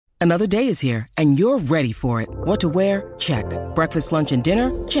Another day is here, and you're ready for it. What to wear? Check. Breakfast, lunch, and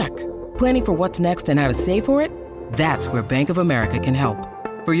dinner? Check. Planning for what's next and how to save for it? That's where Bank of America can help.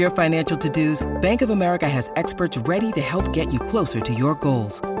 For your financial to-dos, Bank of America has experts ready to help get you closer to your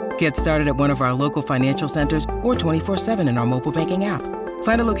goals. Get started at one of our local financial centers or 24/7 in our mobile banking app.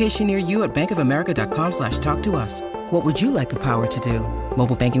 Find a location near you at bankofamerica.com/talktous. What would you like the power to do?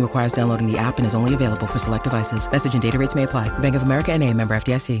 Mobile banking requires downloading the app and is only available for select devices. Message and data rates may apply. Bank of America N.A., member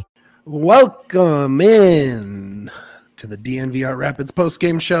FDIC. Welcome in to the DNVR Rapids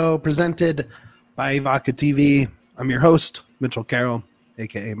postgame show presented by Vodka TV. I'm your host, Mitchell Carroll,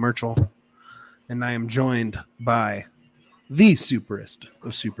 a.k.a. Merchel, and I am joined by the superest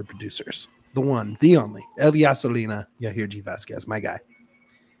of super producers, the one, the only, El Yasolina, Yahir G. Vasquez, my guy.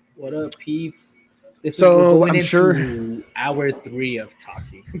 What up, peeps? I'm sure hour 3 of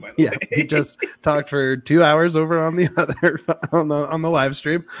talking. By the yeah, way. we just talked for 2 hours over on the other on the live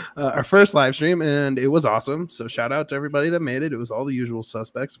stream, our first live stream, and it was awesome. So shout out to everybody that made it. It was all the usual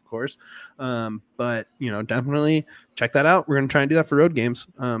suspects, of course, but definitely check that out. We're gonna try and do that for road games.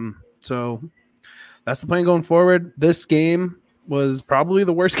 So that's the plan going forward. This game was probably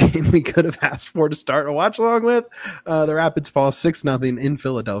the worst game we could have asked for to start a watch along with. The Rapids fall 6-0 in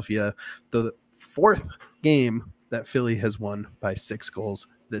Philadelphia. The fourth game that Philly has won by 6 goals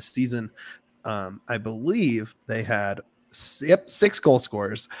this season. I believe they had 6 goal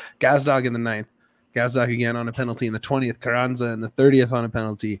scorers. Gazdag in the 9th. Gazdag again on a penalty in the 20th. Carranza in the 30th on a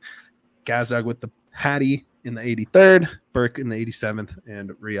penalty. Gazdag with the Hattie in the 83rd. Burke in the 87th.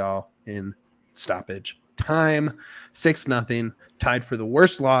 And Real in stoppage time. 6-0. Tied for the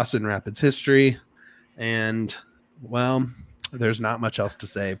worst loss in Rapids history. And, well, there's not much else to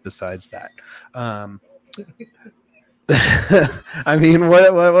say besides that. I mean,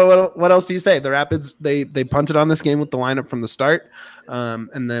 what else do you say? The Rapids, they punted on this game with the lineup from the start,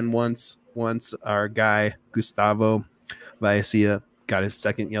 and then once our guy Gustavo Vallecilla got his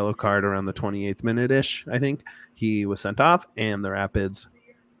second yellow card around the 28th minute ish, I think he was sent off, and the Rapids,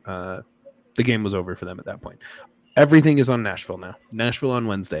 the game was over for them at that point. Everything is on Nashville now. Nashville on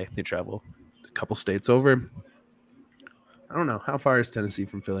Wednesday. They travel a couple states over. I don't know. How far is Tennessee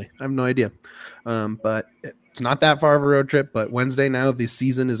from Philly? I have no idea. But it's not that far of a road trip. But Wednesday now, the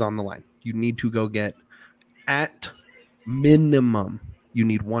season is on the line. You need to go get, at minimum, you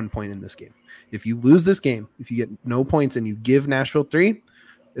need 1 point in this game. If you lose this game, if you get no points and you give Nashville 3,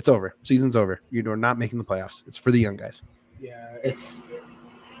 it's over. Season's over. You are not making the playoffs. It's for the young guys. Yeah, it's.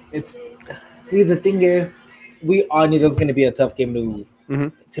 See, the thing is, we all knew this was going to be a tough game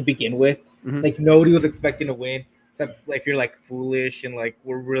to begin with. Mm-hmm. Like, nobody was expecting to win. Except if you're like foolish and like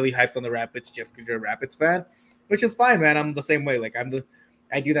we're really hyped on the Rapids just because you're a Rapids fan, which is fine, man. I'm the same way. Like I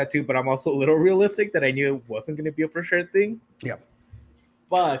do that too, but I'm also a little realistic that I knew it wasn't going to be a for sure thing. Yeah.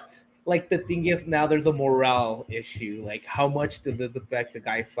 But like the thing is now there's a morale issue. Like how much does this affect the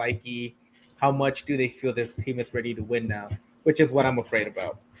guy's psyche? How much do they feel this team is ready to win now? Which is what I'm afraid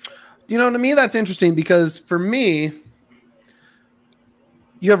about. To me that's interesting because for me,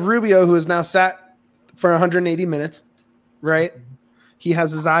 you have Rubio who has now sat for 180 minutes, right? He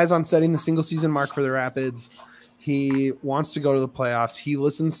has his eyes on setting the single season mark for the Rapids. He wants to go to the playoffs. He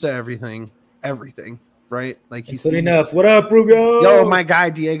listens to everything, right? Like he sees us. What up, Rubio? Yo, my guy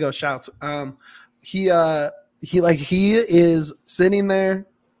Diego shouts. He is sitting there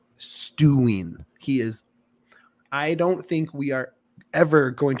stewing. He is. I don't think we are ever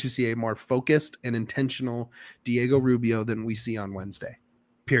going to see a more focused and intentional Diego Rubio than we see on Wednesday.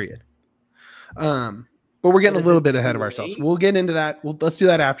 Period. But we're getting a little bit ahead of ourselves. We'll get into that. Let's do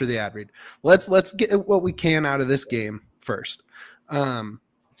that after the ad read. Let's get what we can out of this game first. What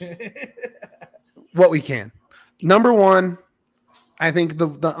we can. Number one, I think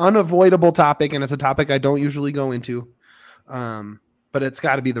the unavoidable topic, and it's a topic I don't usually go into, but it's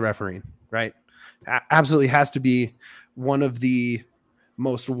got to be the refereeing, right? Absolutely has to be one of the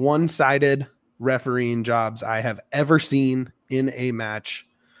most one-sided refereeing jobs I have ever seen in a match,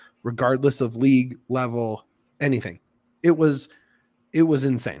 regardless of league level, anything. It was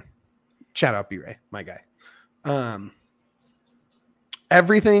insane. Shout out B-Ray, my guy.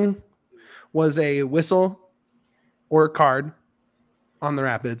 Everything was a whistle or a card on the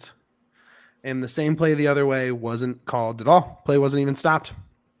Rapids, and the same play the other way wasn't called at all. Play wasn't even stopped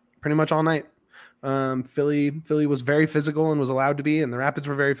pretty much all night. Philly was very physical and was allowed to be, and the Rapids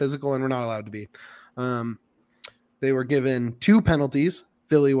were very physical and were not allowed to be. They were given 2 penalties.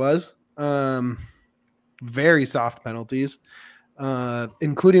 Philly was very soft penalties,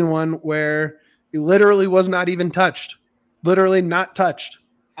 including one where he literally was not even touched. Literally not touched.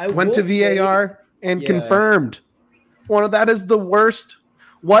 Went to VAR and confirmed. That is the worst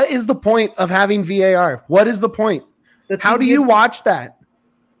What is the point of having VAR? What is the point? How do you watch that?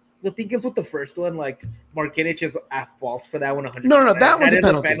 The thing is with the first one, like Markinic is at fault for that one 100%. No, that one's a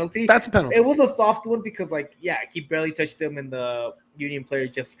penalty. That's a penalty. It was a soft one because, like, yeah, he barely touched him and the Union player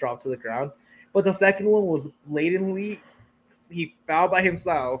just dropped to the ground. But the second one was blatantly, he fouled by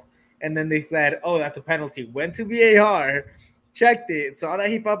himself, and then they said, oh, that's a penalty. Went to VAR, checked it, saw that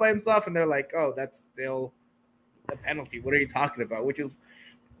he fouled by himself, and they're like, oh, that's still a penalty. What are you talking about? Which is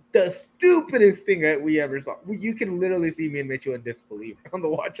the stupidest thing that we ever saw. You can literally see me and Mitchell in disbelief on the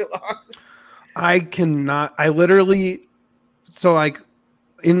watch along. I cannot. I literally. So like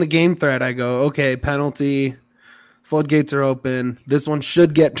in the game thread, I go, okay, penalty. Floodgates are open. This one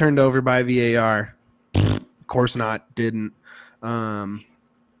should get turned over by VAR. Of course not. Didn't.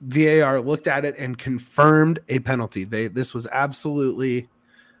 VAR looked at it and confirmed a penalty. This was absolutely.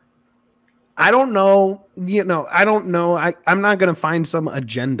 I don't know. I don't know. I'm not going to find some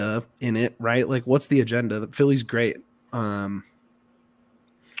agenda in it, right? Like, what's the agenda? The Philly's great. Oh,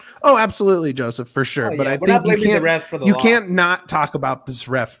 absolutely, Joseph, for sure. But I think you can't not talk about this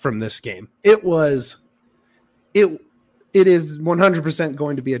ref from this game. It is 100%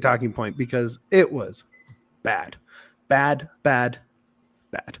 going to be a talking point because it was bad. No, but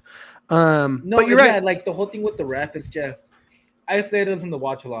you're right. Like the whole thing with the ref is just, I said this in the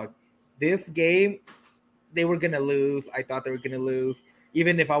watch along. This game, they were going to lose. I thought they were going to lose.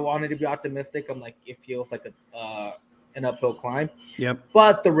 Even if I wanted to be optimistic, I'm like, it feels like an uphill climb. Yep.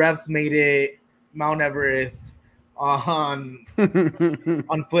 But the refs made it Mount Everest on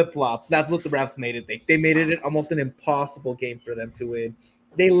flip-flops. That's what the refs made it. They made it almost an impossible game for them to win.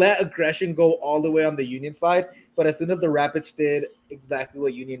 They let aggression go all the way on the Union side, but as soon as the Rapids did exactly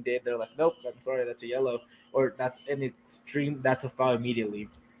what Union did, they're like, nope, I'm sorry, that's a yellow. Or that's an extreme, that's a foul immediately.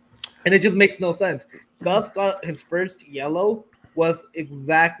 And it just makes no sense. Gus got his first yellow was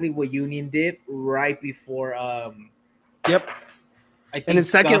exactly what Union did right before. Yep. And his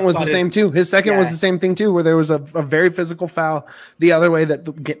second was the same too. His second was the same thing too, where there was a very physical foul the other way that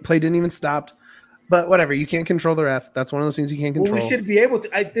the play didn't even stop. But whatever, you can't control the ref. That's one of those things you can't control. Well, we should be able to.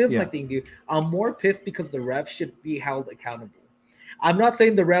 This is my thing, dude. I'm more pissed because the refs should be held accountable. I'm not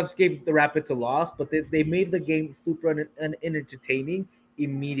saying the refs gave the Rapids a loss, but they made the game super entertaining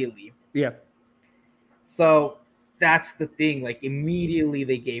immediately. Yeah. So that's the thing. Like immediately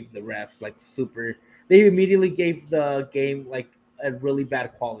they gave the refs like super. They immediately gave the game like a really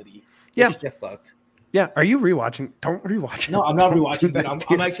bad quality. Which just sucked. Yeah. Are you rewatching? Don't rewatch it. No, I'm not rewatching it.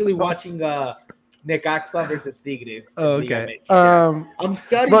 I'm actually watching Necaxa versus Tigres. Oh, okay. I'm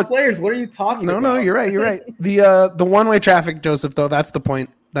scouting players. What are you talking about? No, you're right. You're right. The one-way traffic, Joseph, though, that's the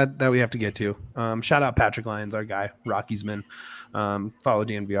point that we have to get to. Shout out Patrick Lyons, our guy, Rocky's man. Follow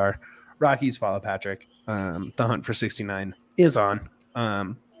DNVR. Rockies, follow Patrick. The hunt for 69 is on.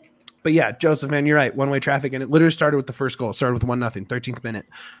 But yeah, Joseph, man, you're right. One-way traffic, and it literally started with the first goal. It started with 1-0, 13th minute.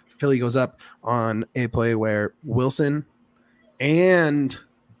 Philly goes up on a play where Wilson and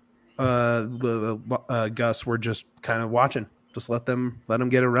Gus were just kind of watching. Just let them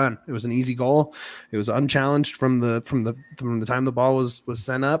get a run. It was an easy goal. It was unchallenged from the time the ball was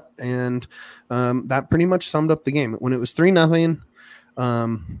sent up, and that pretty much summed up the game. When it was 3-0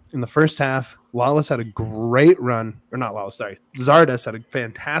 in the first half, Lawless had a great run, or not Lawless, sorry, Zardes had a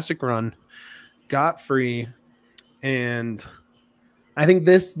fantastic run, got free, and I think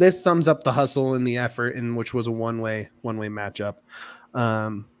this sums up the hustle and the effort, in which was a one-way matchup.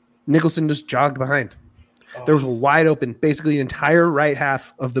 Nicholson just jogged behind. There was a wide open, basically the entire right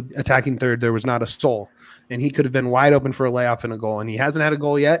half of the attacking third. There was not a soul, and he could have been wide open for a layoff and a goal. And he hasn't had a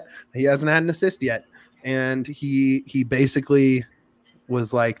goal yet. He hasn't had an assist yet. And he basically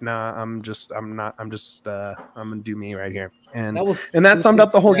was like, nah, I'm gonna do me right here. And that summed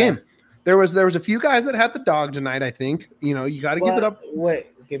up the whole game. There was a few guys that had the dog tonight. I think, you got to give it up. Wait,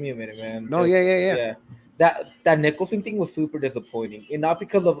 give me a minute, man. No, yeah. That Nicholson thing was super disappointing, and not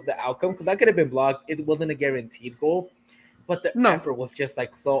because of the outcome, because that could have been blocked. It wasn't a guaranteed goal, but the effort was just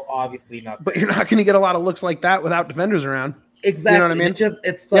like so obviously not. But you're not going to get a lot of looks like that without defenders around. Exactly. You know what I mean?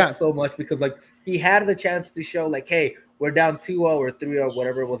 It sucks so much because like he had the chance to show like, hey, we're down 2-0 or 3-0,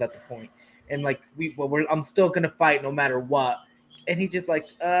 whatever it was at the point, and like I'm still going to fight no matter what. And he just like,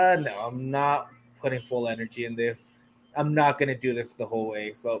 no, I'm not putting full energy in this. I'm not going to do this the whole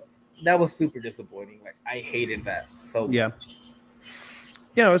way. So. That was super disappointing. Like I hated that so much. Yeah,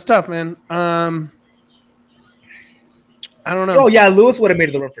 it was tough, man. I don't know. Oh yeah, Lewis would have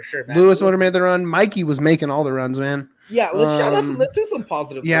made the run for sure, man. Lewis would have made the run. Mikey was making all the runs, man. Yeah, let's do some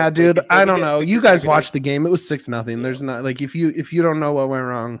positive. Yeah, dude. I don't know. You guys watched the game. It was 6-0. There's not like if you don't know what went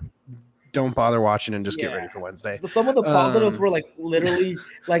wrong, don't bother watching and just get ready for Wednesday. Some of the positives were like literally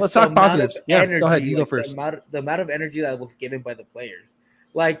like let's talk positives. Yeah, energy, go ahead. You like go first. The amount of energy that was given by the players,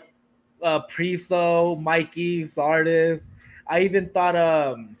 like Priso, Mikey, Sardis. I even thought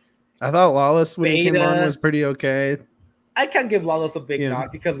I thought Lawless when he came on was pretty okay. I can't give Lawless a big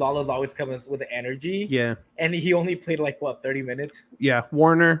nod because Lawless always comes with the energy. Yeah. And he only played like 30 minutes? Yeah.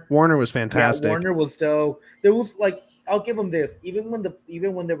 Warner was fantastic. Yeah, Warner was dope. There was like, I'll give him this. Even when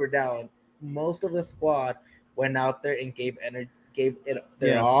they were down, most of the squad went out there and gave it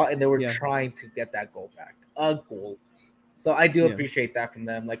their all, and they were trying to get that goal back. A goal. So I do appreciate that from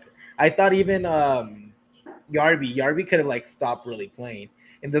them. Like I thought even Yarby could have like stopped really playing.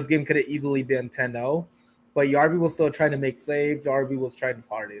 And this game could have easily been 10-0. But Yarby was still trying to make saves. Yarby was trying his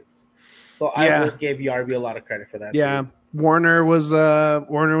hardest. So I would give Yarby a lot of credit for that. Yeah. Too. Warner was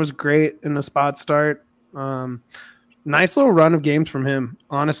great in the spot start. Nice little run of games from him,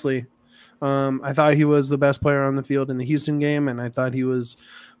 honestly. I thought he was the best player on the field in the Houston game, and I thought he was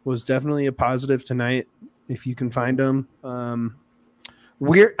definitely a positive tonight if you can find him.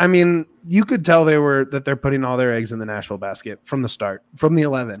 You could tell they're putting all their eggs in the Nashville basket from the start, from the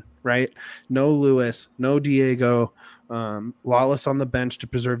 11, right? No Lewis, no Diego, Lawless on the bench to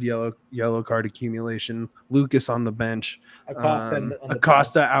preserve yellow card accumulation, Lucas on the bench,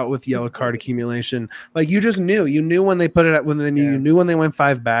 Acosta out with yellow card accumulation. Like you knew when they put it at you knew when they went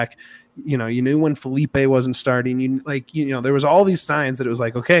 5 back. You knew when Felipe wasn't starting. There was all these signs that it was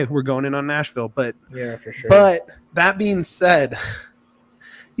like, okay, we're going in on Nashville. But yeah, for sure. But that being said,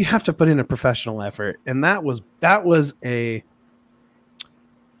 you have to put in a professional effort, and there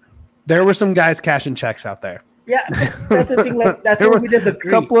were some guys cashing checks out there. Yeah, that's the thing. Like that's where we disagree.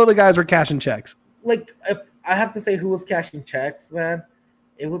 A couple of the guys were cashing checks. Like if I have to say who was cashing checks, man,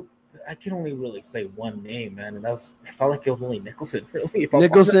 I can only really say one name, man, and I felt like it was only Nicholson. Really,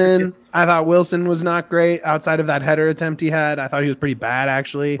 Nicholson. I thought Wilson was not great outside of that header attempt he had. I thought he was pretty bad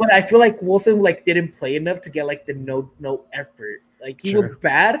actually. But I feel like Wilson didn't play enough to get like the no effort. Like he was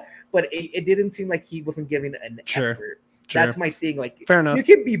bad, but it didn't seem like he wasn't giving an effort. That's my thing. Like, fair enough. You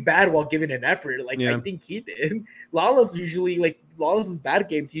can be bad while giving an effort. Like I think he did. Lawless's bad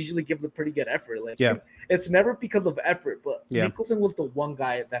games usually gives a pretty good effort. It's never because of effort, but Nicholson was the one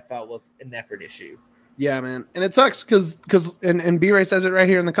guy that felt was an effort issue. Yeah, man, and it sucks because B-Ray says it right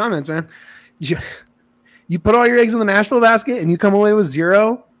here in the comments, man. You put all your eggs in the Nashville basket and you come away with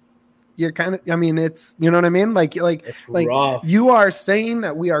 0. You're kind of, it's, you know what I mean? It's rough. You are saying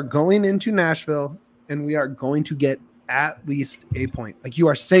that we are going into Nashville and we are going to get at least a point. Like you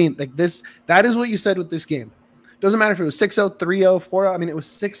are saying this, that is what you said with this game. Doesn't matter if it was 6-0, 3-0, 4-0. It was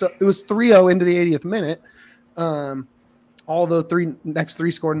 6-0. It was 3-0 into the 80th minute. All the next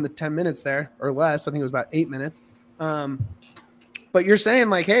three scored in the 10 minutes there or less. I think it was about 8 minutes. But you're saying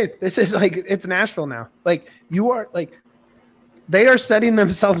hey, this is it's Nashville now. You are they are setting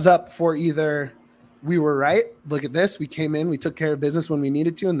themselves up for either we were right. Look at this. We came in, we took care of business when we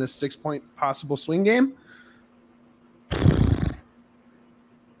needed to in this 6-point possible swing game.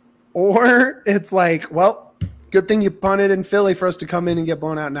 Or it's well, good thing you punted in Philly for us to come in and get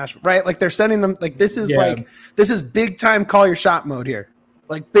blown out in Nashville, right? They're sending them this is big time call your shot mode here.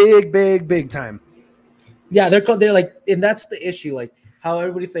 Big time. Yeah, they're and that's the issue. How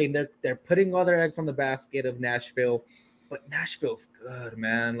everybody's saying they're putting all their eggs on the basket of Nashville. But Nashville's good,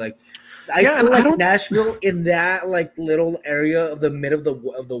 man. I feel Nashville in that little area of the mid of the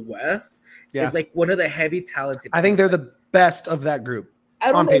West is one of the heavy talented. I think they're the best of that group.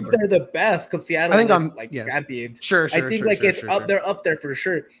 I don't know if they're the best because Seattle is champions. Sure. I think they're up there for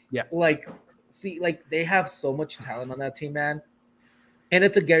sure. Yeah. They have so much talent on that team, man. And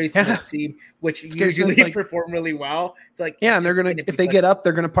it's a Gary Smith team, which usually perform really well. It's and they're gonna if they get up,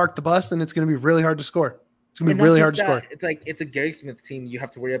 they're gonna park the bus, and it's gonna be really hard to score. It's going to be really hard to score. It's a Gary Smith team. You have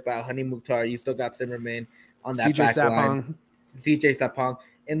to worry about Honey Mukhtar. You still got Zimmerman on that back line. CJ Sapong.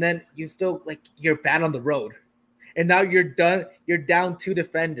 And then you still, you're bad on the road. And now you're done. You're down 2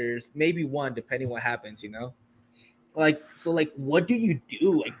 defenders, maybe 1, depending what happens, what do you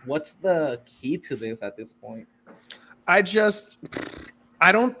do? What's the key to this at this point? I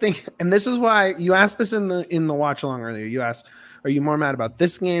don't think, and this is why you asked this in the watch along earlier. You asked, are you more mad about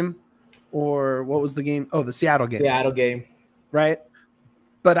this game? Or what was the game? Oh, the Seattle game. Seattle game. Right?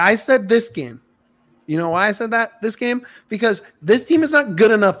 But I said this game. You know why I said that? This game? Because this team is not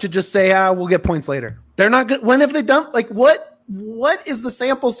good enough to just say, we'll get points later. They're not good. When have they done? What is the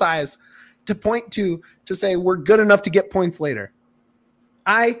sample size to point to say we're good enough to get points later?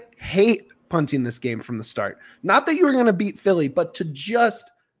 I hate punting this game from the start. Not that you were going to beat Philly, but to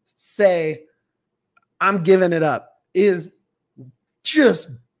just say, I'm giving it up is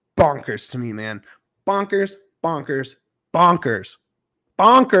just bonkers to me, man. Bonkers, bonkers, bonkers,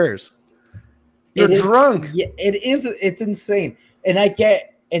 bonkers. You're drunk. Yeah, it is. It's insane. And I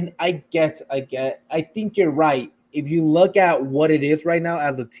think you're right. If you look at what it is right now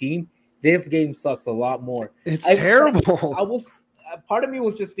as a team, this game sucks a lot more. It's terrible. Part of me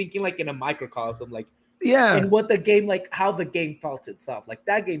was just thinking like in a microcosm, like, yeah, and what the game, like how the game felt itself. Like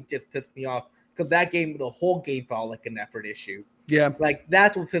that game just pissed me off because that game, the whole game felt like an effort issue. Yeah, like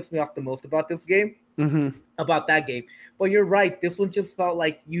that's what pissed me off the most about this game. About that game. But you're right. This one just felt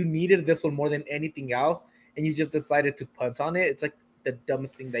like you needed this one more than anything else, and you just decided to punt on it. It's like the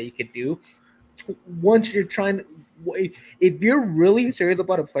dumbest thing that you could do. Once you're trying, if you're really serious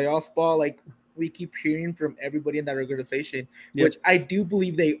about a playoff spot, like we keep hearing from everybody in that organization, which I do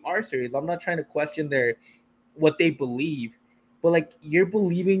believe they are serious. I'm not trying to question what they believe, but like you're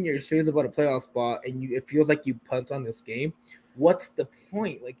believing you're serious about a playoff spot, and it feels like you punt on this game. What's the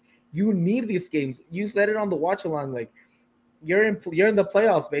point? Like you need these games. You said it on the watch along. Like you're in the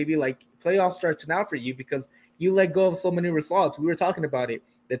playoffs, baby. Like playoffs starts now for you because you let go of so many results. We were talking about it.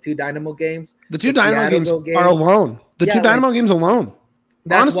 The two Dynamo games. The two Dynamo games are alone. The two Dynamo games alone.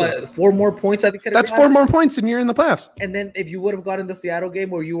 That's honestly, 4 more points. I think that's 4 more points, and you're in the playoffs. And then if you would have gotten the Seattle game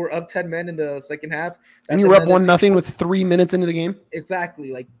where you were up 10 men in the second half, and you were up 1-0 with 3 minutes into the game.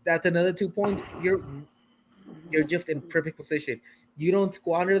 Exactly. Like that's another 2 points. You're just in perfect position. You don't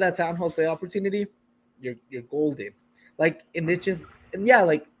squander that San Jose opportunity, you're golden. Like and it just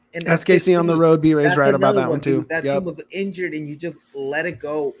and SKC on the road. B-Ray's right about that one too. That team was injured, and you just let it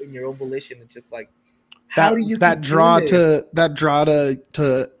go in your own volition. It's just like how do you that draw to SLC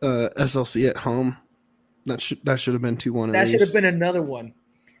at home? That should have been 2-1. That should have been another one.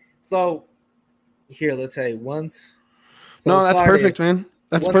 So here, let's say once. No, that's perfect, man.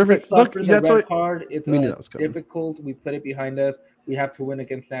 That's perfect. Look, that's what card. It's difficult. We put it behind us. We have to win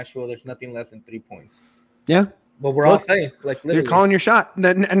against Nashville. There's nothing less than 3 points. Yeah. But we're all saying, like, literally. You're calling your shot,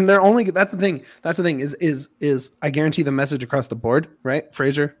 and they're only. That's the thing. That's the thing. Is I guarantee the message across the board, right?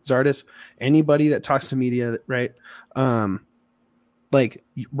 Fraser, Zardes, anybody that talks to media, right? Right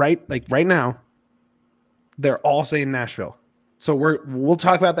now, they're all saying Nashville. So we'll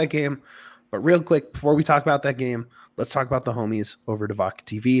talk about that game, but real quick before we talk about that game, let's talk about the homies over at Evoca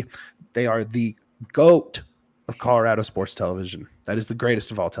TV. They are the GOAT of Colorado sports television. That is the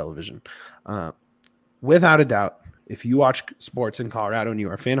greatest of all television. Without a doubt, if you watch sports in Colorado and you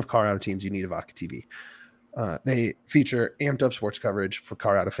are a fan of Colorado teams, you need Evoca TV. They feature amped up sports coverage for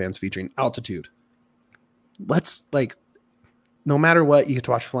Colorado fans featuring Altitude. No matter what, you get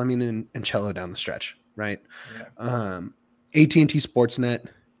to watch Fleming and Cello down the stretch, right? Yeah. AT&T Sportsnet,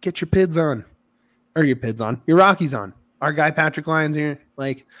 get your Rockies on. Our guy Patrick Lyons here,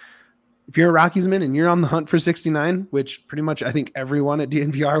 like, if you're a Rockiesman and you're on the hunt for 69, which pretty much I think everyone at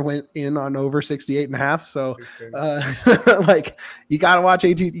DNVR went in on over 68.5. So like you got to watch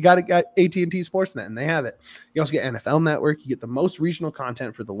AT&T Sportsnet, and they have it. You also get NFL Network. You get the most regional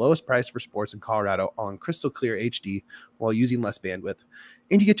content for the lowest price for sports in Colorado on crystal clear HD while using less bandwidth.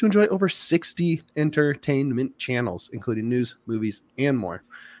 And you get to enjoy over 60 entertainment channels, including news, movies, and more.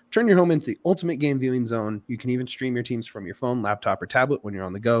 Turn your home into the ultimate game viewing zone. You can even stream your teams from your phone, laptop, or tablet when you're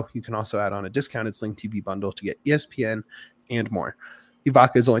on the go. You can also add on a discounted Sling TV bundle to get ESPN and more.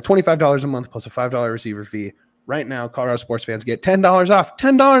 Evoca is only $25 a month plus a $5 receiver fee. Right now, Colorado sports fans get $10 off.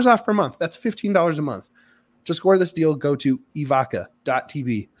 $10 off per month. That's $15 a month. To score this deal, go to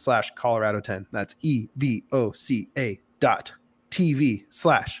evoca.tv/Colorado10. That's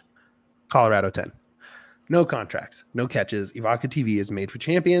EVOCA.TV/Colorado10. No contracts, no catches. Evoca TV is made for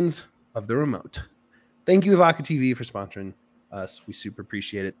champions of the remote. Thank you, Evoca TV, for sponsoring us. We super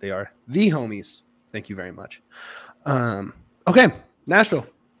appreciate it. They are the homies. Thank you very much. Okay, Nashville.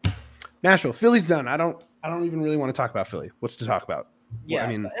 Philly's done. I don't even really want to talk about Philly. What's to talk about? Yeah,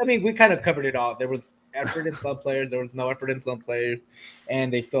 I mean, we kind of covered it all. There was effort in some players. There was no effort in some players,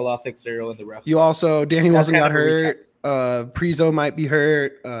 and they still lost 6-0 in the ref. You also, Danny Wilson got hurt. Prizo might be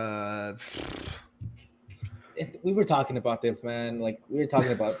hurt. We were talking about this, man. Like we were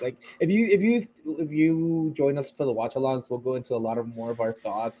talking about, like if you join us for the watch alongs, we'll go into a lot of more of our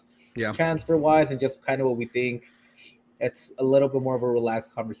thoughts, transfer wise, and just kind of what we think. It's a little bit more of a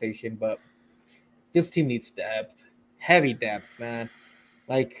relaxed conversation, but this team needs depth, heavy depth, man.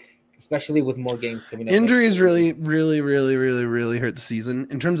 Like especially with more games coming up. Injuries really hurt the season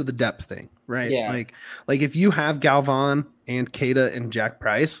in terms of the depth thing, right? Yeah. Like if you have Galvan and Keita and Jack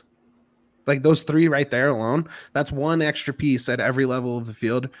Price. Like those three right there alone, that's one extra piece at every level of the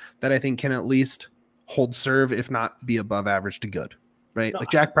field that I think can at least hold serve, if not be above average to good. right? Like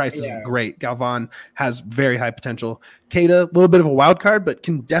Jack Price is great. Galvan has very high potential. Keita, a little bit of a wild card, but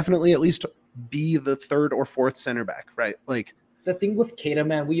can definitely at least be the third or fourth center back, right? Like the thing with Keita,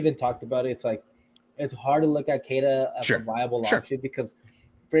 man, we even talked about it. It's like it's hard to look at Keita as a viable option because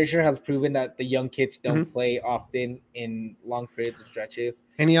Frazier has proven that the young kids don't play often in long periods of stretches,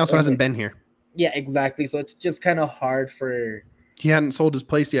 and he also hasn't been here. Yeah, exactly. So it's just kind of hard for. He hadn't sold his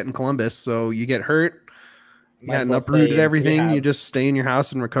place yet in Columbus, so you get hurt. You hadn't uprooted everything. You just stay in your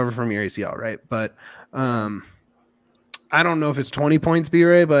house and recover from your ACL, right? But I don't know if it's 20 points,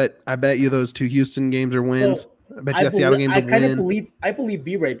 B-Ray, but I bet you those 2 Houston games are wins. I bet you that Seattle game to win. I believe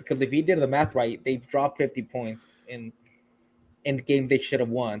B-Ray because if he did the math right, they've dropped 50 points in games they should have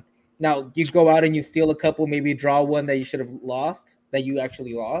won. Now, you go out and you steal a couple, maybe draw one that you should have lost, that you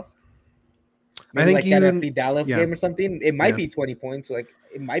actually lost. Maybe I think that FC Dallas game or something. It might be 20 points. Like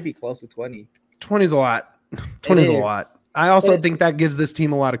it might be close to 20. 20 is a lot. 20 is a lot. I also think that gives this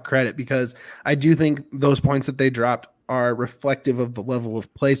team a lot of credit because I do think those points that they dropped are reflective of the level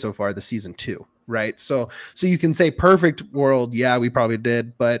of play so far this season too, right? So you can say perfect world, yeah, we probably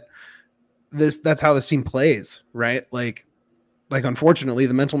did, but that's how this team plays, right? Like unfortunately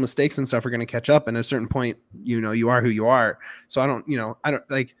the mental mistakes and stuff are going to catch up, and at a certain point, you are who you are. So I don't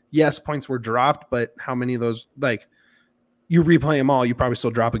like, yes, points were dropped, but how many of those, like, you replay them all, you probably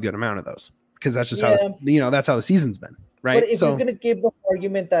still drop a good amount of those because that's just how that's how the season's been, right? But if you're going to give the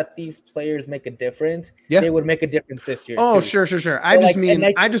argument that these players make a difference, they would make a difference this year. Oh, too. Sure. I just mean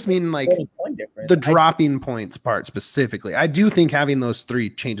like the dropping points part specifically. I do think having those 3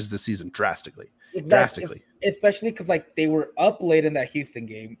 changes the season drastically. Drastically. Especially because like they were up late in that Houston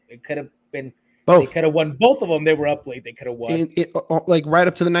game. It could have been both. They could have won both of them. They were up late. They could have won. Like right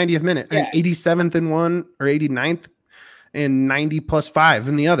up to the 90th minute. Yeah. I think 87th in one or 89th and 90 plus 5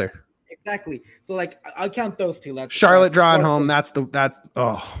 in the other. Exactly. So like I'll count those 2. Charlotte drawing home. Austin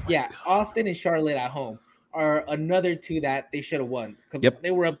and Charlotte at home are another 2 that they should have won because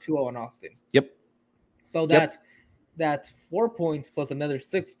they were up 2-0 in Austin. Yep. So that's 4 points plus another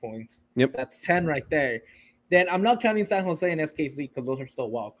 6 points. Yep. That's 10 right there. Then I'm not counting San Jose and SKC because those are still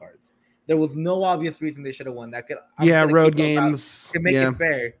wild cards. There was no obvious reason they should have won. That could road games to make it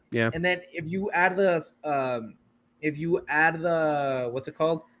fair. Yeah. And then if you add the what's it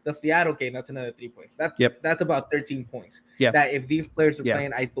called? The Seattle game, that's another 3 points. That's about 13 points. Yeah. That if these players are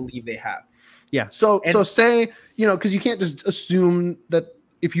playing, I believe they have. Yeah. So say, because you can't just assume that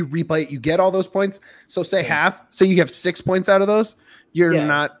if you replay it, you get all those points. So say half. Say you have 6 points out of those. You're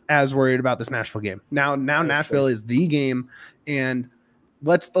not as worried about this Nashville game. Now Nashville is the game, and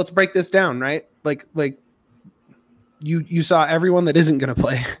let's break this down, right? Like you saw everyone that isn't going to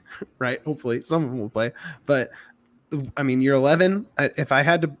play, right? Hopefully some of them will play, but I mean, you're 11. If I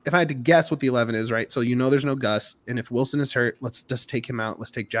had to guess what the 11 is, right? So there's no Gus, and if Wilson is hurt, let's just take him out.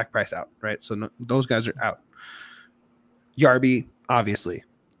 Let's take Jack Price out, right? So those guys are out. Yarby, obviously.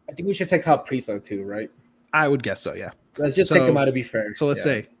 I think we should take out Priso too, right? I would guess so, yeah. Let's just take him out to be fair. So let's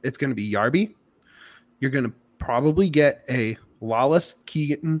say it's going to be Yarby. You're going to probably get a Lawless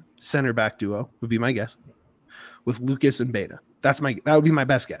Keegan center back duo, would be my guess, with Lucas and Beta. That would be my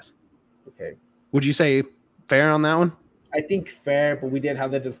best guess. Okay. Would you say fair on that one? I think fair, but we did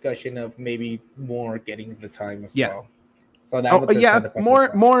have the discussion of maybe more getting the time as well. So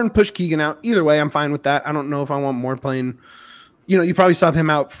that more and push Keegan out. Either way, I'm fine with that. I don't know if I want more playing. You probably sub him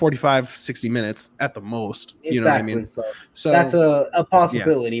out 45, 60 minutes at the most. Exactly. You know what I mean? So that's a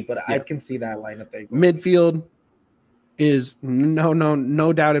possibility, but I can see that lineup there. Midfield is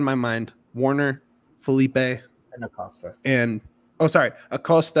no doubt in my mind. Warner, Felipe, and Acosta.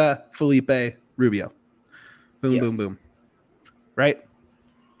 Acosta, Felipe, Rubio. Boom, boom. Right?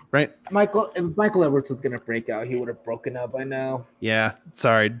 If Michael Edwards was going to break out, he would have broken out by now. Yeah,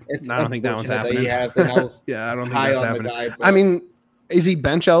 sorry. I don't think that one's happening. I don't think that's happening. I mean, is he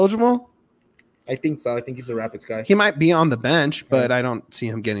bench eligible? I think so. I think he's a Rapids guy. He might be on the bench, but I don't see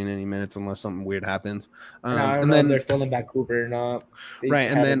him getting any minutes unless something weird happens. I don't know if they're still in Vancouver or not.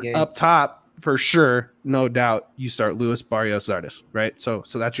 Right, and then up top, for sure, no doubt, you start Luis Barrios Zardes, right? So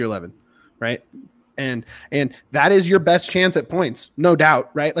that's your 11, right? And that is your best chance at points, no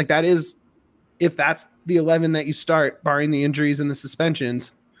doubt, right? Like that is, if that's the 11 that you start, barring the injuries and the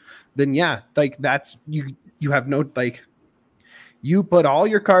suspensions, then yeah, like that's you have no, like you put all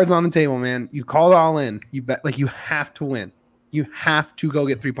your cards on the table, man. You call it all in. You bet, like you have to win. You have to go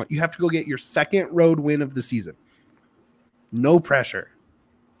get 3 points. You have to go get your second road win of the season. No pressure.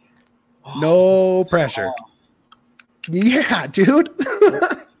 No pressure. Yeah, dude.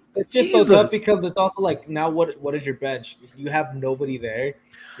 It's just so tough because it's also like, now what is your bench? You have nobody there.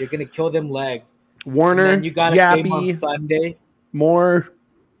 You're gonna kill them legs. Warner, you got a game on Sunday. more.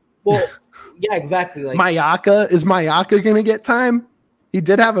 Well, yeah, exactly. Like Mayaka going to get time? He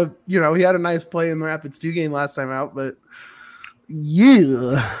did have he had a nice play in the Rapids 2 game last time out, but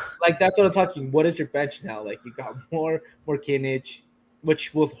yeah. Like, that's what I'm talking. What is your bench now? Like, you got more Kinich,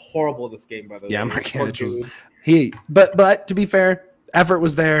 which was horrible this game, by the way. Yeah, Kinich was but to be fair, effort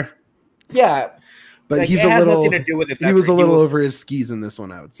was there. Yeah. But like, he was a little over his skis in this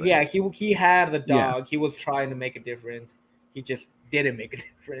one, I would say. Yeah, he had the dog. Yeah. He was trying to make a difference. He just didn't make a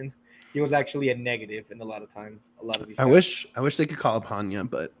difference. He was actually a negative in a lot of times. A lot of these. I wish they could call up Hanya,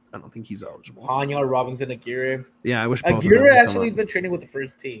 but I don't think he's eligible. Hanya, Robinson, Aguirre. Yeah, I wish both Aguirre actually has been training with the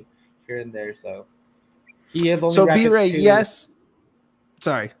first team here and there, so he is only. So B-Ray, yes.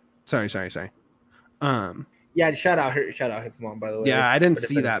 Sorry. Yeah, shout out his mom, by the way. Yeah, I didn't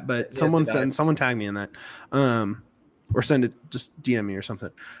see that, but someone tagged me in that. Or send it, just DM me or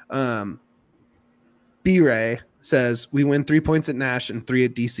something. B-Ray says, we win 3 points at Nash and 3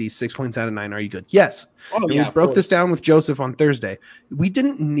 at DC, 6 points out of 9. Are you good? Yes. Oh, and we broke this down with Joseph on Thursday. We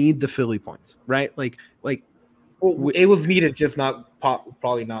didn't need the Philly points, right? It was needed, just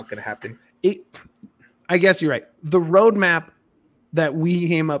probably not going to happen. I guess you're right. The roadmap that we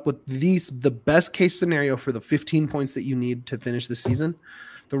came up with, the best case scenario for the 15 points that you need to finish the season,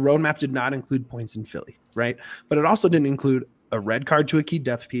 the roadmap did not include points in Philly, right? But it also didn't include a red card to a key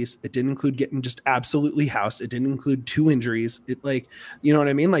depth piece. It didn't include getting just absolutely housed. It didn't include 2 injuries. You know what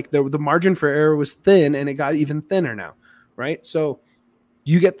I mean? Like the margin for error was thin, and it got even thinner now, right? So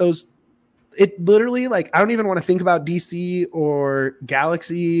you get those. It literally, I don't even want to think about DC or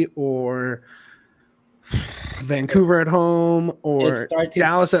Galaxy or Vancouver at home or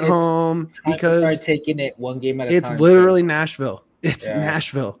Dallas at home, because start taking it one game at a time. It's literally Nashville. It's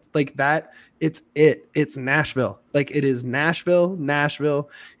Nashville. Like that. It's Nashville. Like it is Nashville.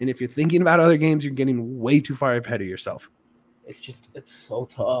 And if you're thinking about other games, you're getting way too far ahead of yourself. It's so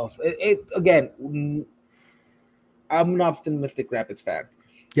tough. Again, I'm an optimistic Rapids fan.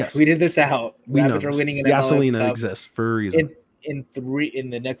 Yes. We did this out. Rapids are winning an Gasolina exists for a reason. In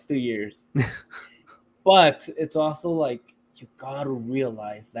the next 3 years. But it's also like, you got to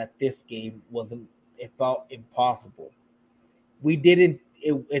realize that this game it felt impossible.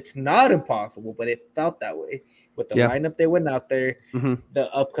 It's not impossible, but it felt that way with the lineup they went out there, the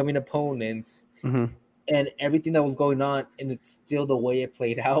upcoming opponents, and everything that was going on. And it's still the way it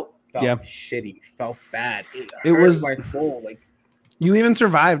played out. Felt shitty, felt bad. It hurt my soul. Like, you even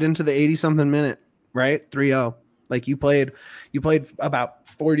survived into the 80-something minute, right? 3-0. Like you played about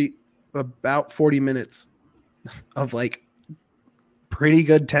 40 minutes of pretty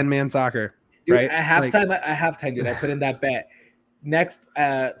good 10-man soccer. Dude, right? At halftime, dude, I put in that bet. Next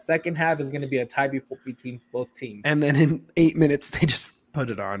second half is going to be a tie between both teams. And then in 8 minutes, they just put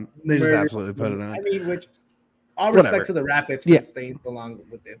it on. They just absolutely put it on. I mean, which all respect to the Rapids for staying along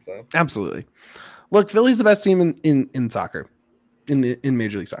with it. So absolutely. Look, Philly's the best team in soccer, in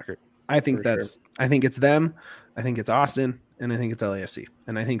Major League Soccer. I think I think it's them. I think it's Austin, and I think it's LAFC,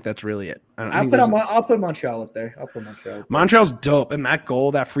 and I think that's really it. I'll put Montreal up there. Montreal's dope, and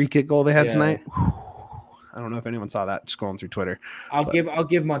that free kick goal they had tonight. Whew, I don't know if anyone saw that scrolling through Twitter. I'll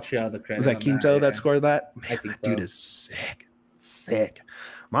give Montreal the credit. Was that Quinto that scored that? I think so. Dude is sick.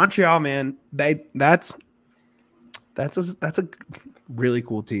 Montreal, man, that's a really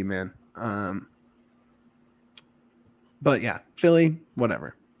cool team, man. But yeah, Philly,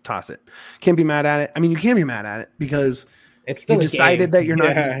 whatever. Toss it. Can't be mad at it. I mean, you can't be mad at it because it's still you decided that you're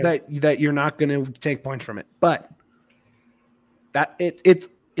not that you're not going to take points from it. But that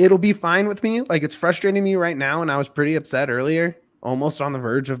it'll be fine with me. Like, it's frustrating me right now, and I was pretty upset earlier, almost on the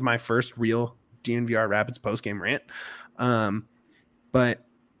verge of my first real DNVR Rapids postgame rant. But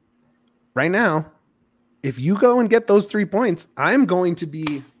right now, if you go and get those 3 points, I'm going to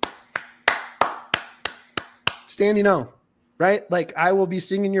be standing O, right? Like, I will be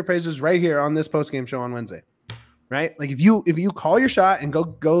singing your praises right here on this postgame show on Wednesday, right? Like, if you call your shot and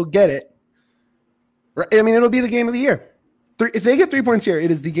go get it, I mean, it'll be the game of the year. If they get 3 points here,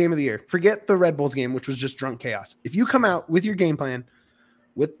 it is the game of the year. Forget the Red Bulls game, which was just drunk chaos. If you come out with your game plan,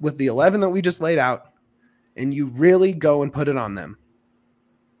 with the 11 that we just laid out, and you really go and put it on them,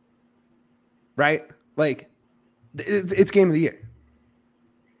 right? Like, it's game of the year.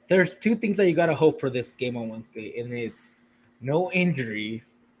 There's 2 things that you got to hope for this game on Wednesday, and it's no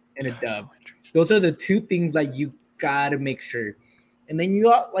injuries and a dub. Those are the 2 things that you got to make sure. And then you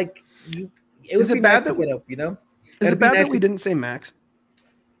got, like, is it bad that get up, you know? Is it bad that we didn't say Max?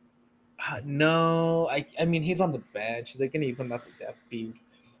 No, I mean, he's on the bench. They're going to use him as a depth piece.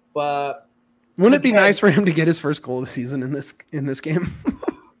 But wouldn't it be nice for him to get his first goal of the season in this game?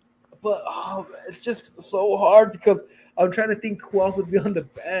 But it's just so hard because I'm trying to think who else would be on the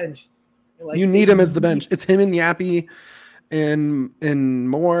bench. Like, you need him as the bench. It's him and Yappy and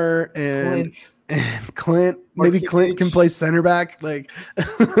Moore and Clint. Maybe Clint can play center back. Like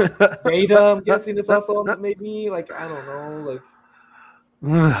Beta, I'm guessing is also maybe. Like, I don't know. Like,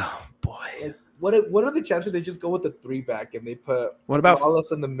 oh boy. Like, what are the chances they just go with the 3-back and they put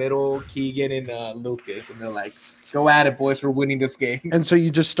Wallace in the middle, Keegan and Lucas, and they're like, go at it, boys, we're winning this game. And so you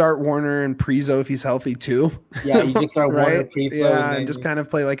just start Warner and Prizo if he's healthy too. Yeah, you just start Warner and Prizo. Yeah, and just kind of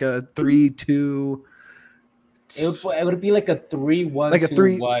play like a 3-2. It would be like a 3-1, like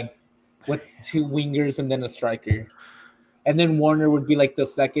 2-1 with 2 wingers and then a striker. And then Warner would be like the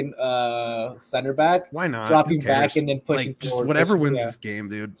second center back. Why not? Dropping back and then pushing like, just forward. Whatever wins this game,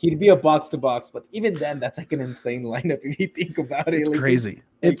 dude. He'd be a box-to-box. But even then, that's like an insane lineup if you think about it. It's like, crazy.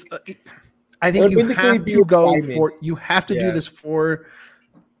 It's. I think you have to go for. You have to do this for.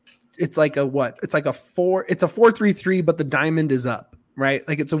 It's like a what? It's like a 4. It's a 4-3-3, but the diamond is up, right?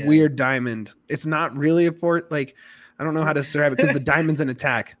 Like it's a weird diamond. It's not really a 4. Like I don't know how to describe it because the diamond's an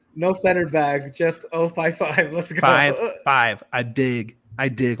attack. No center back, just 0-5-5. Let's go. 5-5. I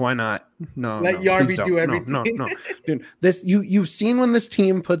dig. Why not? No. Let Yarby do everything. No. Dude, this you've seen when this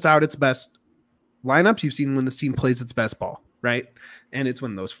team puts out its best lineups. You've seen when this team plays its best ball, right? And it's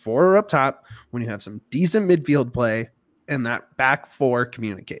when those 4 are up top, when you have some decent midfield play, and that back 4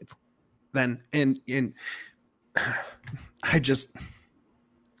 communicates. Then and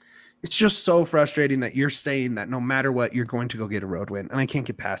it's just so frustrating that you're saying that no matter what, you're going to go get a road win. And I can't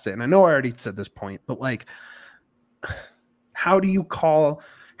get past it. And I know I already said this point, but like, how do you call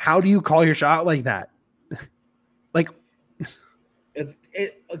your shot like that? Like,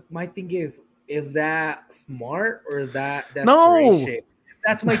 my thing is that smart or is that desperation? No.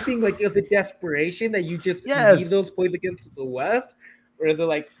 That's my thing. Like, is it desperation that you just need those points against the West? Or is it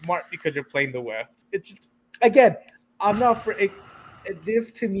like smart because you're playing the West? It's just, again, I'm not for it. This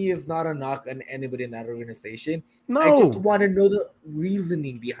to me is not a knock on anybody in that organization. No. I just want to know the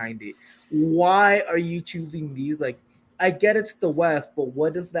reasoning behind it. Why are you choosing these? Like, I get it's the West, but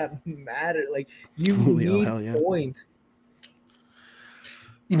what does that matter? Like, you need points.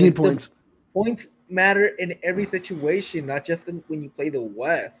 You need points. Points matter in every situation, not just when you play the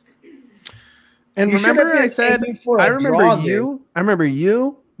West. And remember, I said, I remember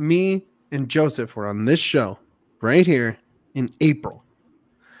you, me, and Joseph were on this show right here in April,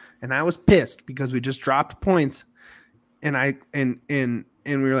 and I was pissed because we just dropped points, and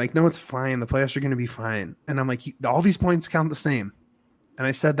we were like, no, it's fine, the playoffs are going to be fine. And I'm like, all these points count the same. And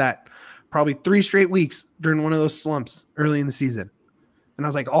I said that probably 3 straight weeks during one of those slumps early in the season, and I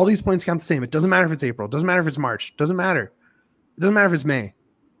was like, all these points count the same. It doesn't matter if it's April, it doesn't matter if it's March, it doesn't matter if it's May.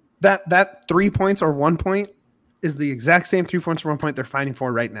 That 3 points or 1 point is the exact same 3 points or 1 point they're fighting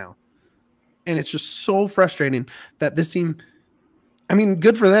for right now. And it's just so frustrating that this team, I mean,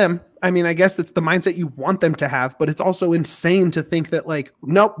 good for them. I mean, I guess it's the mindset you want them to have, but it's also insane to think that like,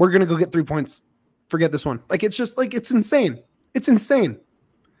 nope, we're going to go get 3 points. Forget this one. Like, it's just like, it's insane. It's insane.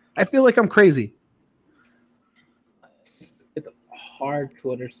 I feel like I'm crazy. It's hard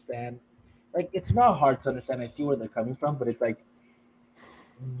to understand. Like, it's not hard to understand. I see where they're coming from, but it's like,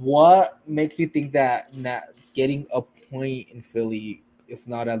 what makes you think that getting a point in Philly is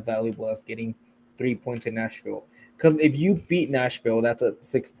not as valuable as getting 3 points in Nashville? Because if you beat Nashville, that's a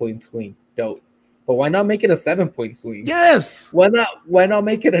 6-point swing. Dope. But why not make it a 7-point swing? Yes. Why not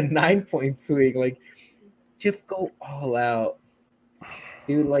make it a 9-point swing? Like, just go all out.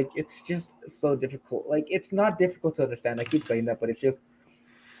 Dude, like, it's just so difficult. Like, it's not difficult to understand. I keep saying that, but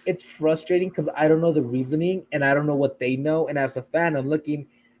it's frustrating because I don't know the reasoning and I don't know what they know. And as a fan, I'm looking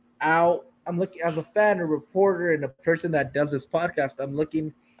as a fan, a reporter, and a person that does this podcast, I'm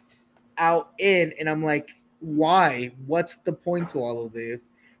looking out in, and I'm like, why? What's the point to all of this?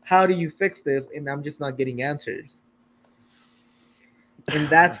 How do you fix this? And I'm just not getting answers. And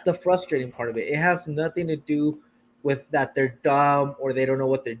that's the frustrating part of it. It has nothing to do with that they're dumb or they don't know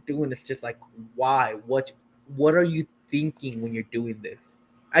what they're doing. It's just like, why? What are you thinking when you're doing this?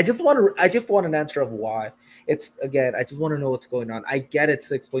 I just want an answer of why. I just want to know what's going on. I get it,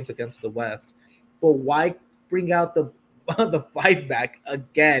 6 points against the West, but why bring out the 5-back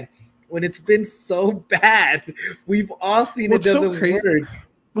again when it's been so bad? We've all seen it doesn't work.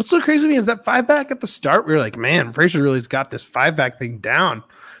 What's so crazy to me is that 5-back at the start, we were like, man, Fraser really's got this 5-back thing down.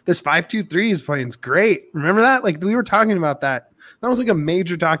 This 5-2-3 is playing great. Remember that? Like, we were talking about that. That was like a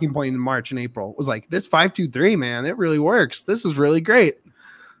major talking point in March and April. It was like, this 5-2-3, man, it really works. This is really great.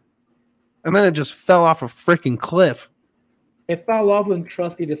 And then it just fell off a freaking cliff. It fell off when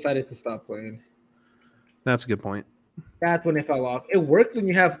Trusty decided to stop playing. That's a good point. That's when it fell off. It works when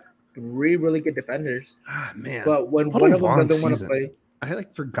you have three really good defenders. Ah, man. But when one of them doesn't want to play, I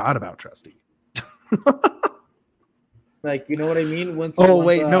like forgot about Trusty. Like, you know what I mean?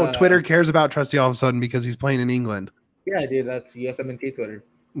 No, Twitter cares about Trusty all of a sudden because he's playing in England. Yeah, dude, that's USMNT Twitter.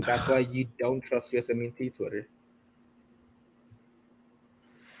 That's why you don't trust USMNT Twitter.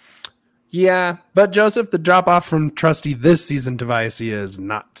 Yeah, but Joseph, the drop off from Trusty this season to Viacia is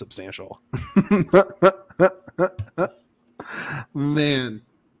not substantial. Man,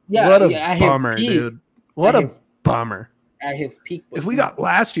 yeah, what a bummer, dude. What a bummer. At his peak, if we got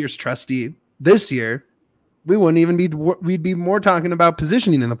last year's Trusty this year, we wouldn't even we'd be more talking about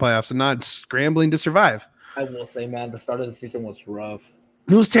positioning in the playoffs and not scrambling to survive. I will say, man, the start of the season was rough.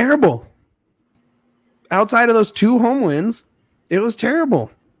 It was terrible. Outside of those 2 home wins, it was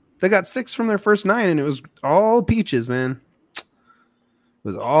terrible. They got 6 from their first 9, and it was all peaches, man. It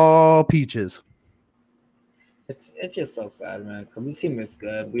was all peaches. It's just so sad, man. Because this team is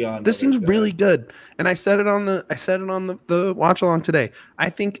good. We all know this team's really good, and I said it on the watch along today. I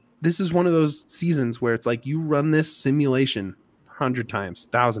think this is one of those seasons where it's like you run this simulation 100 times,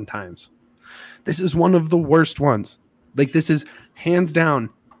 1,000 times. This is one of the worst ones. Like, this is hands down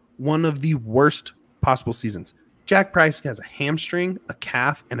one of the worst possible seasons. Jack Price has a hamstring, a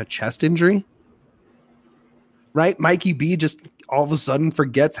calf, and a chest injury. Right? Mikey B just all of a sudden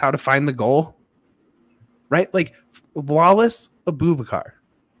forgets how to find the goal. Right? Like, Wallace Abubakar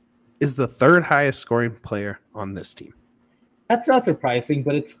is the 3rd highest scoring player on this team. That's not surprising,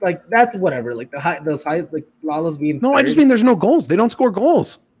 but it's like, that's whatever. Like, those high, like, Lawless being. No, 3rd. I just mean there's no goals. They don't score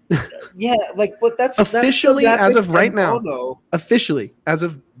goals. Yeah, like, but that's officially as of right now. Officially, as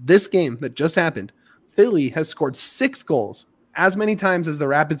of this game that just happened, Philly has scored 6 goals, as many times as the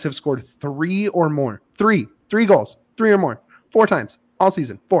Rapids have scored 3 or more. 3 goals, 3 or more, 4 times all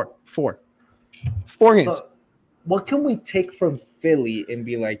season. 4 games. So, what can we take from Philly and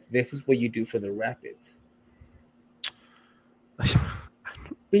be like, this is what you do for the Rapids?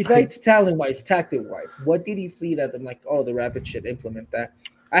 Besides talent-wise, tactic-wise, what did he see that I'm like, oh, the Rapids should implement that?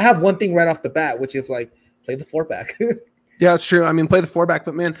 I have one thing right off the bat, which is like, play the 4-back. Yeah, it's true. I mean, play the 4-back,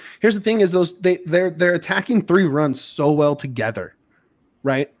 but man, here's the thing: is they're attacking 3 runs so well together,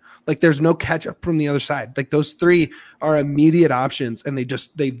 right? Like, there's no catch up from the other side. Like, those 3 are immediate options, and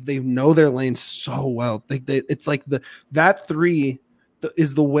they know their lanes so well. It's like that 3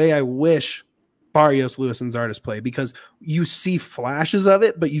 is the way I wish Barrios, Lewis, and Zardes play, because you see flashes of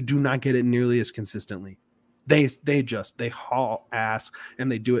it, but you do not get it nearly as consistently. They haul ass,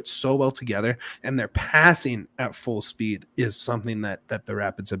 and they do it so well together, and their passing at full speed is something that the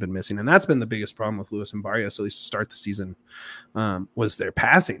Rapids have been missing. And that's been the biggest problem with Lewis and Barrios, at least to start the season, was their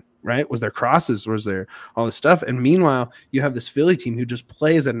passing, right? Was their crosses, was their all this stuff. And meanwhile, you have this Philly team who just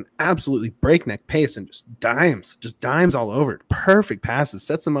plays at an absolutely breakneck pace and just dimes all over it. Perfect passes,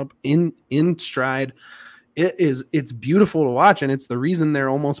 sets them up in stride. It's beautiful to watch, and it's the reason they're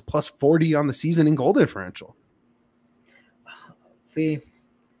almost plus 40 on the season in goal differential. See,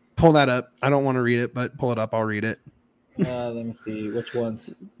 pull that up. I don't want to read it, but pull it up. I'll read it. Let me see which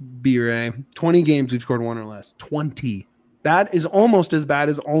ones. B-Ray, 20 games we've scored 1 or less. 20. That is almost as bad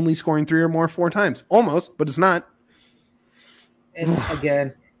as only scoring 3 or more 4 times. Almost, but it's not. And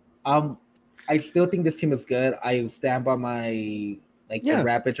again, I still think this team is good. I stand by my. The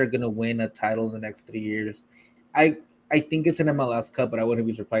Rapids are going to win a title in the next 3 years. I think it's an MLS Cup, but I wouldn't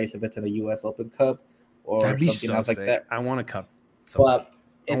be surprised if it's in a U.S. Open Cup or something else like that. I want a cup. But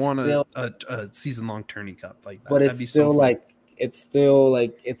I want a season-long tourney cup like that. But it's still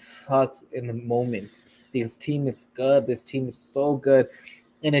it sucks in the moment. This team is good. This team is so good,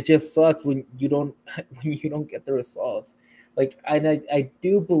 and it just sucks when you don't get the results. Like, I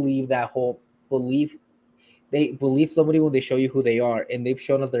do believe that whole belief. They believe somebody when they show you who they are, and they've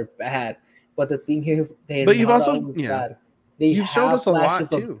shown us they're bad. But the thing is, you've showed us a lot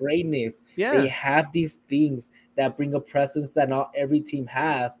too. Of greatness. Yeah, they have these things that bring a presence that not every team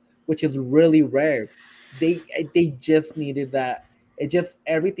has, which is really rare. They just needed that. It just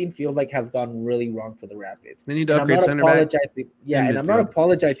everything feels like has gone really wrong for the Rapids. They need to upgrade center back. Yeah, and I'm not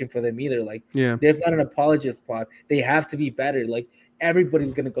apologizing for them either. Like, there's not an apologist pod. They have to be better. Like,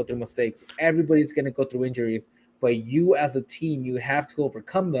 everybody's going to go through mistakes. Everybody's going to go through injuries. But you as a team, you have to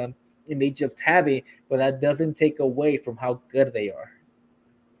overcome them, and they just haven't. But that doesn't take away from how good they are.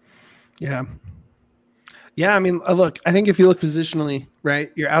 Yeah. Yeah, I mean, look, I think if you look positionally,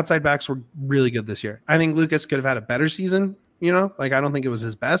 right, your outside backs were really good this year. I think Lucas could have had a better season, Like, I don't think it was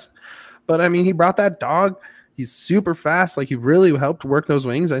his best. But, I mean, he brought that dog. He's super fast. Like, he really helped work those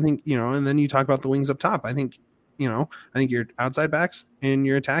wings. I think, and then you talk about the wings up top. I think your outside backs and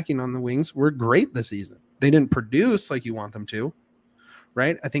your attacking on the wings were great this season. They didn't produce like you want them to,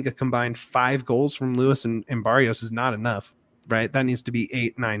 right? I think a combined 5 goals from Lewis and Barrios is not enough, right? That needs to be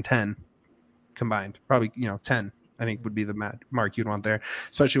 8, 9, 10 combined. Probably, 10, I think would be the mark you'd want there,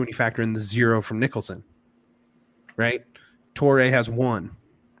 especially when you factor in the 0 from Nicholson, right? Torre has 1,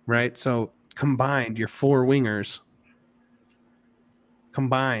 right? So combined, your 4 wingers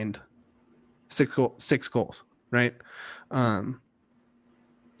combined 6 goals, right?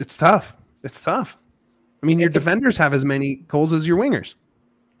 It's tough. I mean, your defenders have as many goals as your wingers.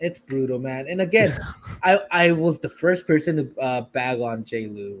 It's brutal, man. And again, I was the first person to bag on Jay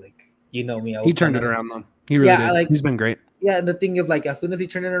Lou. Like, you know me. He turned it around, though. He really did. He's been great. Yeah, and the thing is, like, as soon as he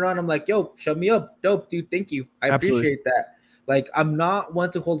turned it around, I'm like, yo, shut me up. Dope, dude. Thank you. I appreciate that. Like, I'm not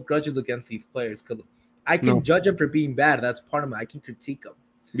one to hold grudges against these players because I can judge them for being bad. That's part of me. I can critique them.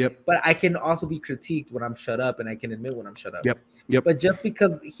 Yep. But I can also be critiqued when I'm shut up, and I can admit when I'm shut up. Yep. But just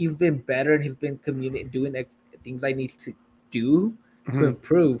because he's been better and he's been doing things I need to do to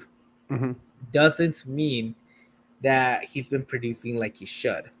improve doesn't mean that he's been producing like he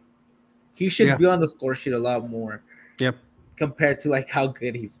should. He should be on the score sheet a lot more. Yep. Compared to like how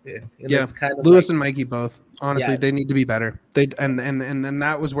good he's been. And it's kind of Lewis and Mikey both. Honestly, they need to be better. They and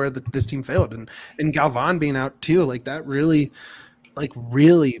that was where this team failed. And Galvan being out too, like that really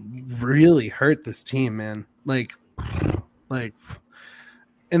hurt this team, man. Like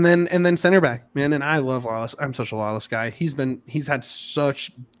and then center back, man. And I love Lawless. I'm such a Lawless guy. He's had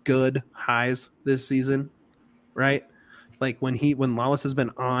such good highs this season, right? Like when Lawless has been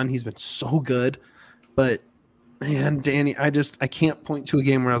on, he's been so good. But man, Danny, I can't point to a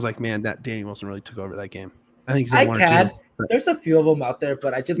game where I was like, man, that Danny Wilson really took over that game. I think he's had 1 or 2. There's a few of them out there,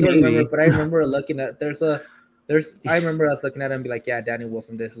 but I just don't remember. But I remember looking at I remember us looking at him and be like, yeah, Danny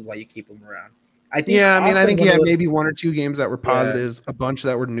Wilson, this is why you keep him around. I think he had maybe 1 or 2 games that were positives, a bunch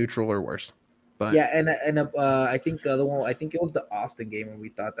that were neutral or worse. But I think the other one, I think it was the Austin game when we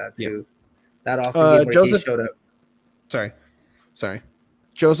thought that too. That Austin game where Joseph showed up. Sorry.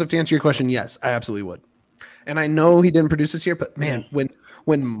 Joseph, to answer your question, yes, I absolutely would. And I know he didn't produce this year, but man,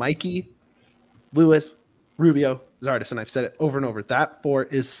 when Mikey, Lewis, Rubio, Zardes, and I've said it over and over, that 4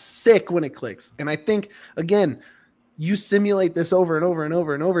 is sick when it clicks. And I think, again, you simulate this over and over and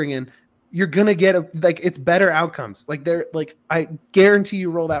over and over again, you're gonna get it's better outcomes. I guarantee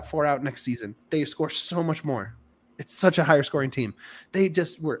you roll that 4 out next season, they score so much more. It's such a higher scoring team. They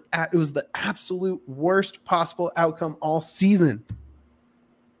just it was the absolute worst possible outcome all season.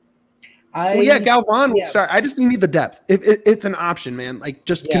 Galvan will start. I just need the depth. It's an option, man. Like,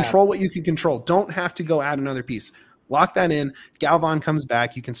 just control what you can control. Don't have to go add another piece. Lock that in. Galvan comes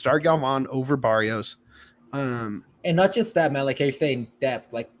back. You can start Galvan over Barrios. And not just that, man. Like you're saying,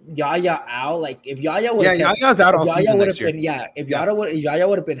 depth. Like Yaya out. Like if Yaya would, Yaya's out all season next year. If Yaya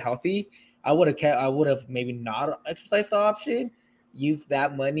would have been healthy, I would have maybe not exercised the option. Use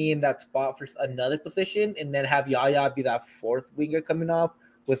that money in that spot for another position, and then have Yaya be that 4th winger coming off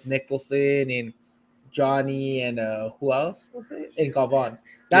with Nicholson and Johnny and who else was it? And Galvan.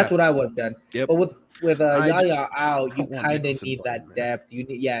 That's what I would have done. Yep. But with Yaya out, you kind of need that depth.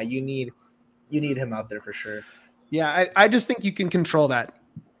 You need him out there for sure. Yeah, I just think you can control that.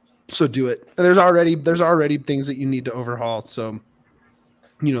 So do it. There's already things that you need to overhaul. So,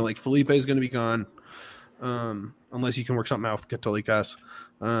 like Felipe is going to be gone, unless you can work something out with Catolikas.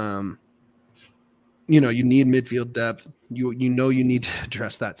 You need midfield depth. You need to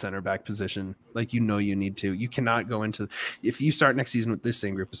address that center back position. Like, you need to. You cannot go into – if you start next season with this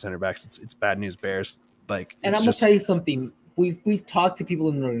same group of center backs, it's bad news bears. Like, and I'm going to tell you something. We've talked to people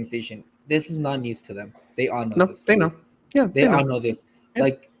in the organization. This is not news to them. They all know this. They know. Yeah, they all know this. Yeah.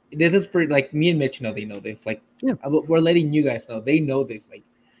 Like, this is for – like, me and Mitch know they know this. Like, we're letting you guys know. They know this. Like,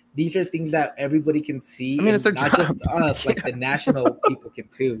 these are things that everybody can see. I mean, it's their not job. Just us. Like, the national people can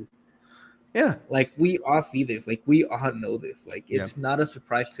too. Yeah. Like, we all see this. Like, we all know this. Like, it's not a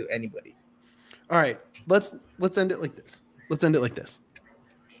surprise to anybody. All right. Let's end it like this.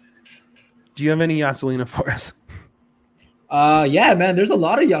 Do you have any Yaselina for us? Yeah, man. There's a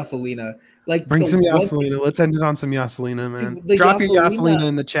lot of Yaselina. Like, bring some Yaselina. Let's end it on some Yaselina, man. Drop your Yaselina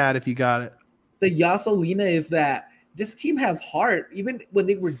in the chat if you got it. The Yaselina is that this team has heart. Even when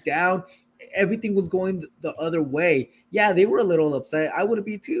they were down, everything was going the other way. Yeah, they were a little upset. I would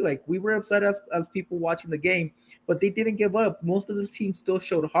be too. Like, we were upset as people watching the game, but they didn't give up. Most of this team still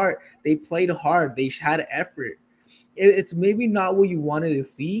showed heart. They played hard. They had effort. It's maybe not what you wanted to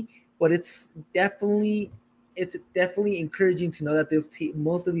see, but it's definitely encouraging to know that this team,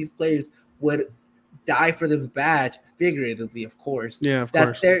 most of these players would die for this badge, figuratively, of course. Yeah, of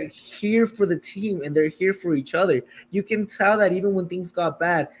course. That they're here for the team and they're here for each other. You can tell that even when things got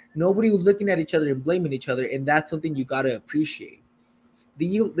bad, nobody was looking at each other and blaming each other, and that's something you got to appreciate.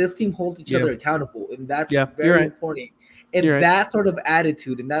 This team holds each other accountable, and that's very right. important. And that sort of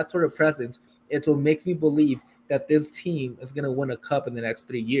attitude and that sort of presence, it's what makes me believe that this team is going to win a cup in the next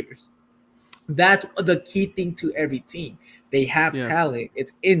 3 years. That's the key thing to every team. They have talent.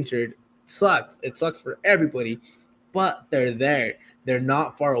 It's injured. It sucks for everybody, but they're there. They're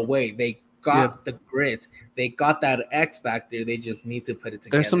not far away. They got the grit. They got that X factor. They just need to put it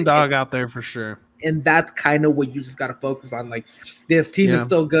together. There's some dog out there for sure. And that's kind of what you just got to focus on. Like, this team is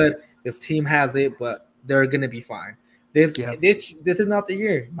still good. This team has it, but they're going to be fine. This is not the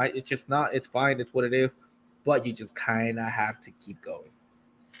year. It's just not. It's fine. It's what it is. But you just kind of have to keep going.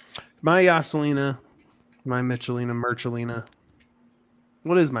 My Yasselina, my Michelina, Merchelina.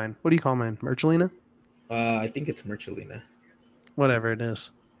 What is mine? What do you call mine? Merchelina? I think it's Merchelina. Whatever it is.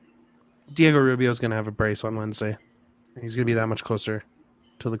 Diego Rubio's going to have a brace on Wednesday. And he's going to be that much closer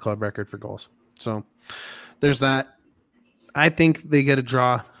to the club record for goals. So there's that. I think they get a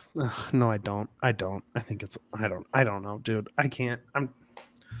draw. No, I don't. I think it's I don't know, dude. I can't.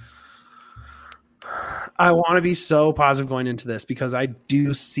 I want to be so positive going into this because I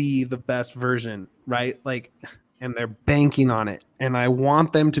do see the best version, right? Like, and they're banking on it. And I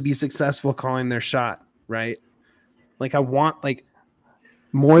want them to be successful calling their shot, right? Like, I want, like,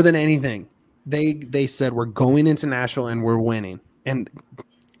 more than anything, they said we're going into Nashville and we're winning. And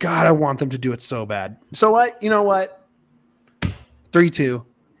God, I want them to do it so bad. So what? You know what? 3-2,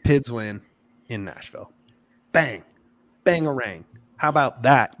 Pids win in Nashville. Bang. Bang-a-rang. How about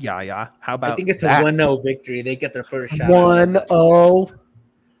that, Yaya? How about I think it's that? a 1-0 victory. They get their first shot. 1-0.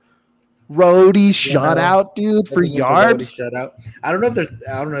 Roadie shutout, dude, for Yarbs. Shutout. I don't know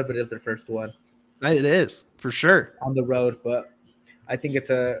if it is their first one. It is, for sure. On the road, but I think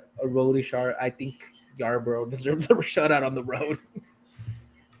it's a roadie shot. I think Yarbrough deserves a shutout on the road.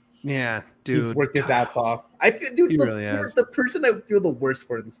 Yeah, dude. He's worked his ass off. I feel, dude, really has. The person I feel the worst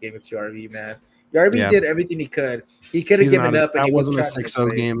for in this game is Yarby, man. Yarby did everything he could. He could have given up. That wasn't a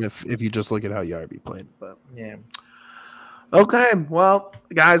 6-0 game if you just look at how Yarby played. But yeah. Okay, well,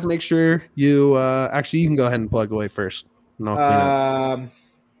 guys, make sure you actually you can go ahead and plug away first.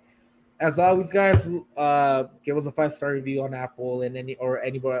 As always, guys, give us a 5-star review on Apple and anywhere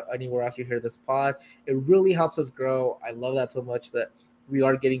else you hear this pod. It really helps us grow. I love that so much that we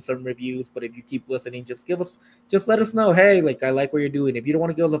are getting some reviews. But if you keep listening, just let us know. Hey, like, I like what you're doing. If you don't want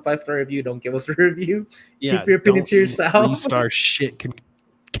to give us a 5-star review, don't give us a review. Yeah, keep your opinion to yourself. 3-star shit can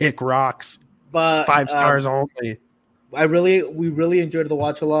kick rocks. But 5 stars only. We really enjoyed the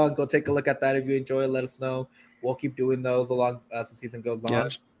watch along. Go take a look at that. If you enjoy it, let us know. We'll keep doing those along as the season goes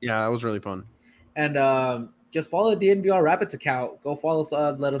on. Yeah, that was really fun. And just follow the DNVR Rapids account. Go follow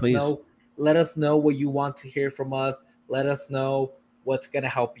us. Let us know. Let us know what you want to hear from us. Let us know what's gonna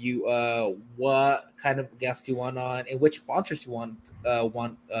help you. What kind of guests you want on, and which sponsors you want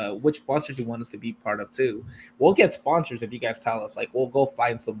us to be part of too. We'll get sponsors if you guys tell us. Like, we'll go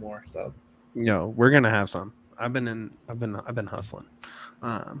find some more. So, we're gonna have some. I've been hustling.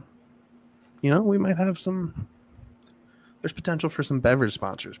 We might have some. There's potential for some beverage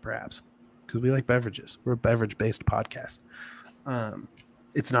sponsors, perhaps, because we like beverages. We're a beverage-based podcast.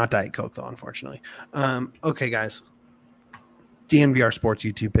 It's not Diet Coke, though, unfortunately. Okay, guys. DNVR Sports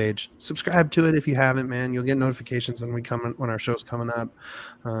YouTube page. Subscribe to it if you haven't, man. You'll get notifications when our show's coming up.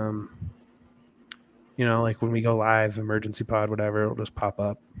 Like when we go live, emergency pod, whatever, it'll just pop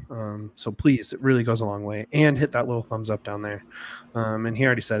up. So please, it really goes a long way. And hit that little thumbs up down there. And he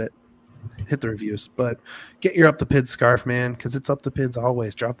already said it. Hit the reviews, but get your Up the Pids scarf, man, because it's Up the Pids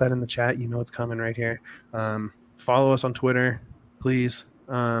always. Drop that in the chat. You know it's coming right here. Follow us on Twitter, please.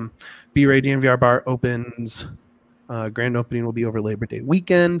 B-Ray DNVR Bar opens. Grand opening will be over Labor Day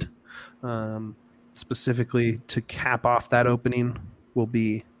weekend. Specifically to cap off that opening will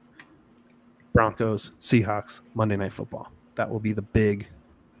be Broncos, Seahawks, Monday Night Football. That will be the big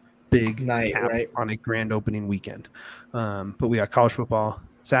night, cap right? On a grand opening weekend. But we got college football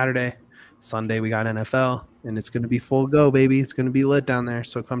Saturday. Sunday we got NFL, and it's going to be full go, baby. It's going to be lit down there,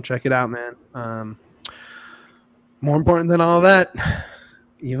 so come check it out, man. More important than all of that,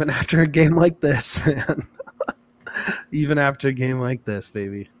 even after a game like this, man. Even after a game like this,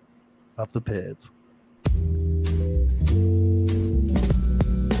 baby. Up the Pids.